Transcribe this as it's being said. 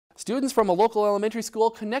Students from a local elementary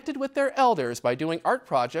school connected with their elders by doing art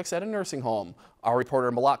projects at a nursing home. Our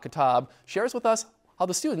reporter Malak Katab shares with us how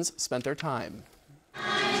the students spent their time.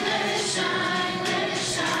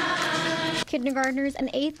 Kindergartners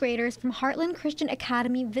and 8th graders from Heartland Christian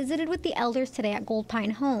Academy visited with the elders today at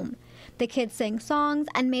Goldpine home. The kids sang songs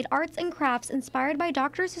and made arts and crafts inspired by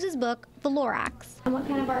Dr. Seuss's book, The Lorax. And what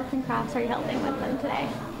kind of arts and crafts are you helping with them today?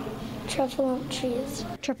 Truffle trees.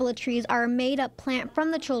 Truffle trees are a made-up plant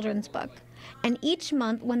from the children's book. And each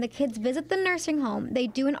month, when the kids visit the nursing home, they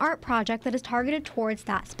do an art project that is targeted towards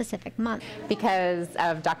that specific month. Because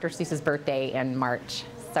of Dr. Seuss's birthday in March,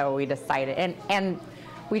 so we decided, and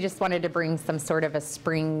we just wanted to bring some sort of a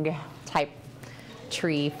spring type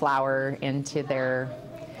tree flower into their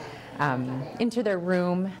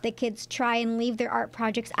room. The kids try and leave their art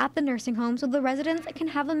projects at the nursing home so the residents can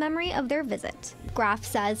have a memory of their visit. Graf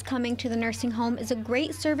says coming to the nursing home is a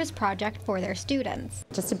great service project for their students.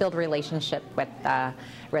 Just to build a relationship with the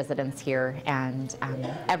residents here, and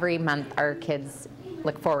every month our kids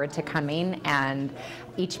look forward to coming, and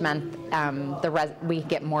each month we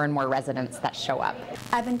get more and more residents that show up.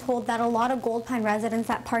 I've been told that a lot of Goldpine residents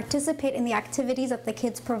that participate in the activities that the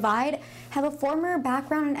kids provide have a former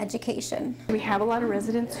background in education. We have a lot of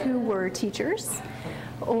residents who were teachers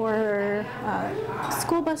or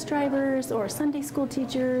school bus drivers or Sunday school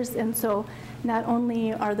teachers, and so not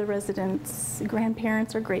only are the residents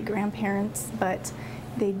grandparents or great-grandparents, but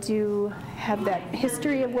they do have that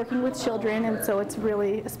history of working with children, and so it's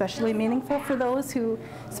really especially meaningful for those who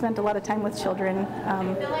spent a lot of time with children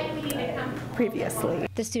previously.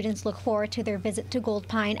 The students look forward to their visit to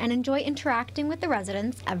Goldpine and enjoy interacting with the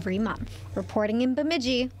residents every month. Reporting in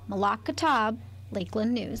Bemidji, Malak Katab,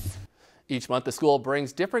 Lakeland News. Each month, the school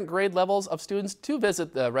brings different grade levels of students to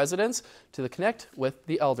visit the residents to connect with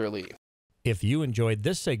the elderly. If you enjoyed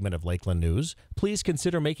this segment of Lakeland News, please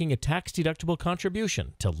consider making a tax-deductible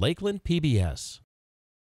contribution to Lakeland PBS.